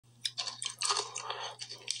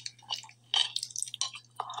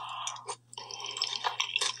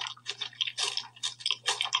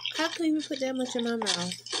How can you put that much in my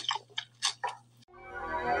mouth?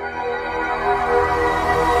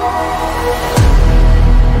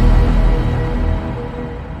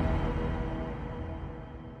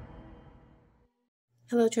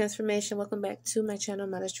 Hello Transformation, welcome back to my channel,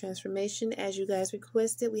 Modest Transformation. As you guys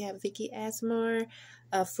requested, we have Vikky Asmar,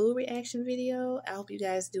 a food reaction video. I hope you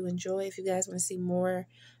guys do enjoy. If you guys want to see more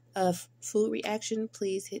of food reaction,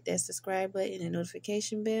 please hit that subscribe button and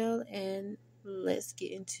notification bell, and let's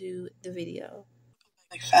get into the video.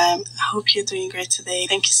 Hi fam, I hope you're doing great today.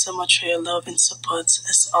 Thank you so much for your love and support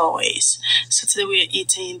as always. So today we're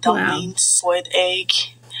eating dumplings, boiled egg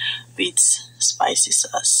with spicy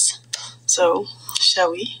sauce. So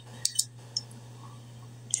shall we?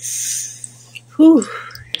 Whew,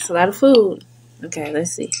 it's a lot of food. Okay,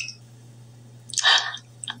 let's see.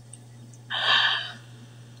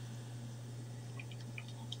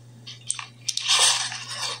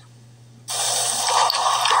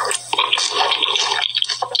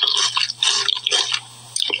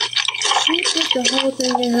 She put the whole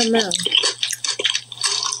thing in her mouth.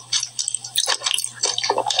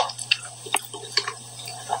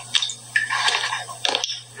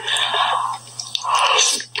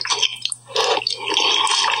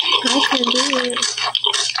 I can do it.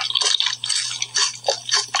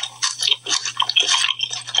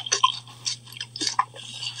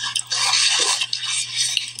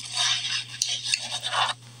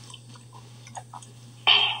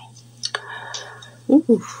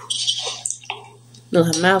 Ooh. No,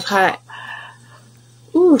 her mouth hot.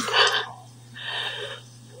 Ooh.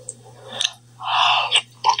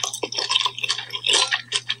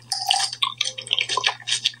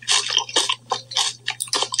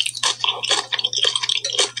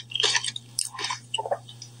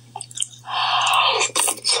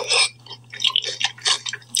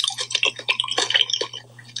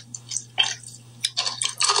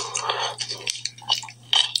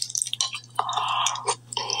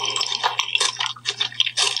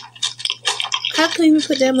 How can you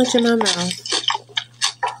put that much in my mouth?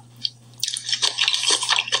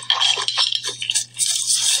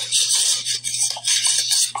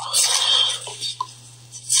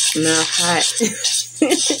 Mouth hot.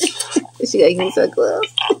 She gotta use her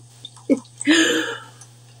gloves.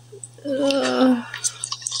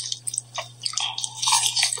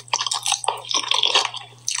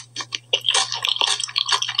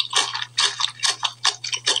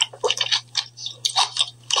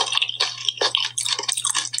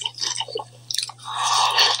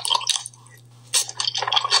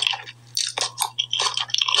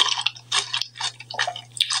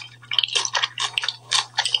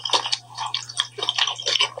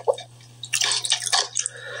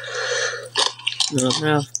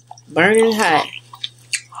 Mouth burning hot.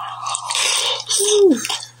 Whew.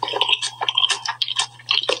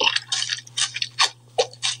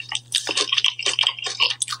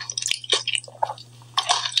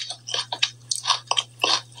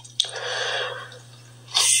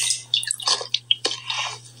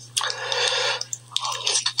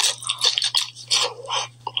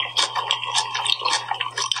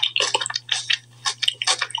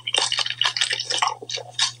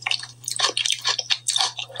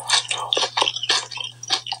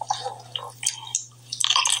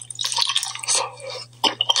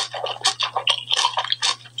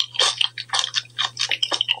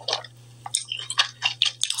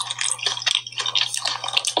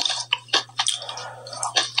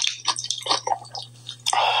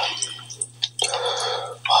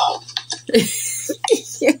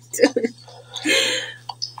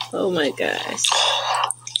 Oh my gosh.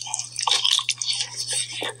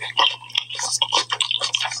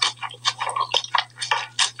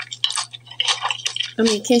 I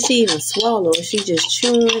mean, can she even swallow? Is she just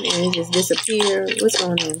chewing and it just disappear? What's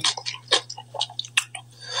going on?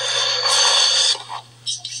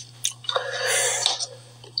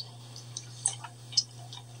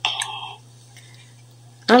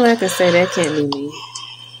 All I can say, that can't be me.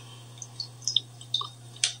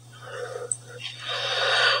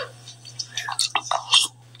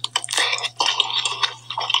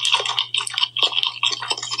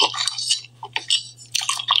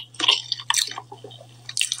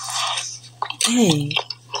 Dang,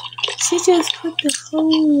 she just put the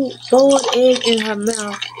whole boiled egg in her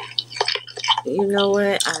mouth. You know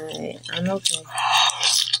what? I'm okay.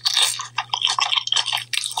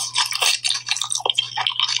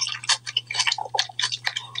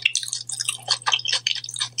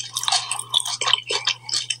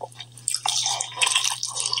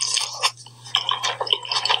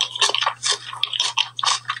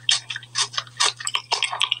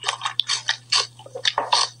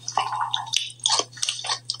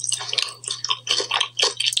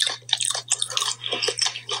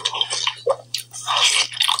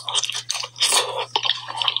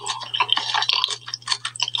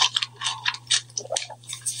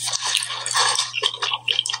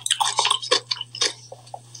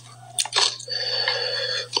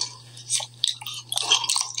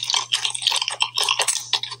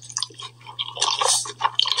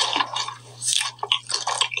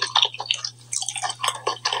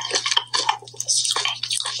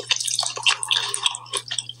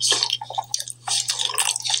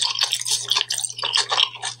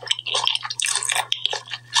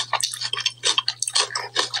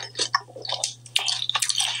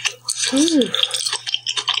 Ooh.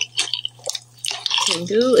 Can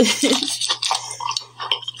do it.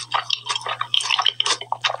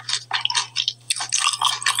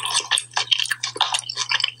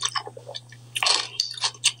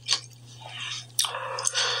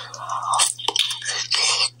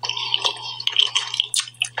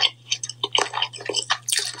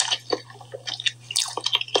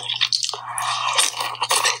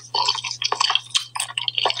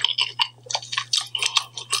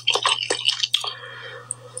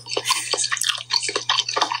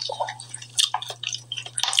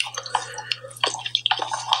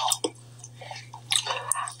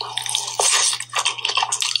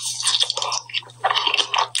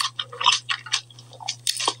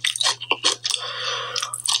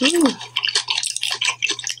 Ooh.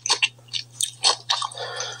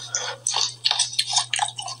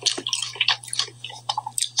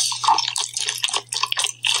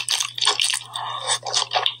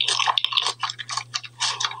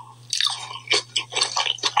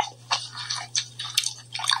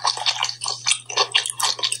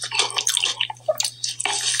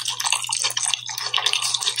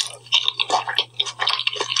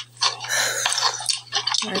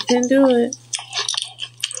 I can do it.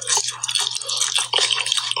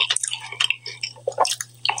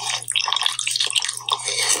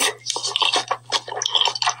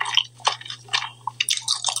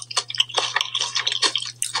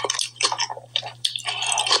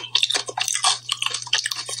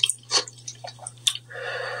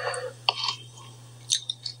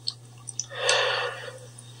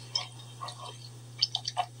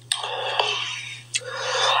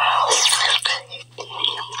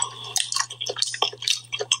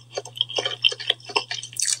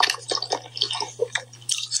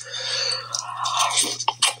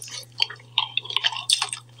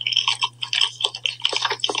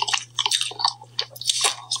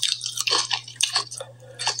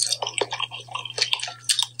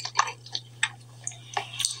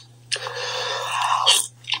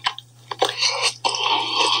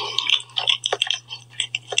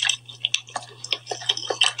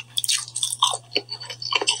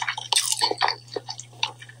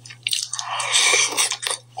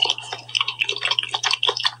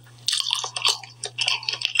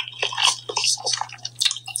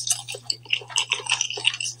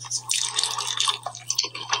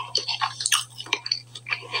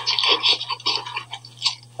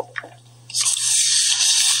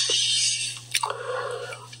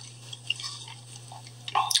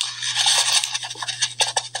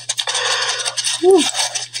 Whew.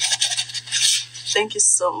 Thank you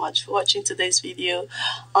so much for watching today's video.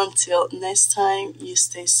 Until next time, you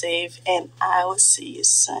stay safe and I will see you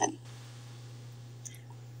soon.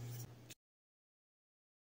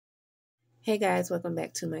 Hey guys, welcome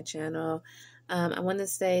back to my channel. I want to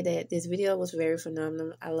say that this video was very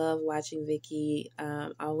phenomenal. I love watching Vikky.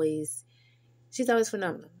 She's always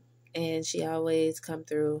phenomenal, and she always come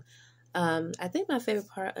through. I think my favorite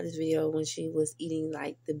part of this video when she was eating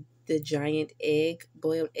like the giant egg,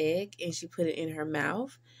 boiled egg, and she put it in her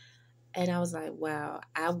mouth, and I was like, wow,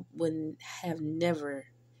 I wouldn't have never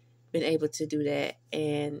been able to do that.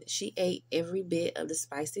 And she ate every bit of the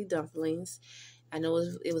spicy dumplings. I know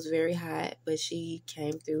it was very hot, but she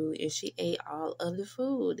came through and she ate all of the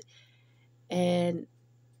food. And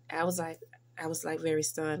I was like very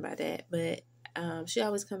stunned by that. But she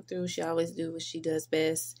always come through. She always do what she does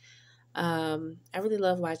best. I really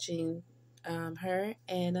love watching her.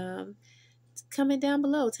 And comment down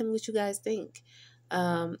below. Tell me what you guys think.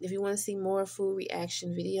 If you want to see more food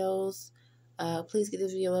reaction videos, please get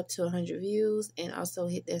this video up to 100 views, and also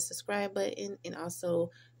hit that subscribe button, and also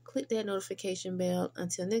click that notification bell.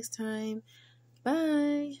 Until next time,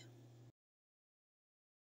 bye.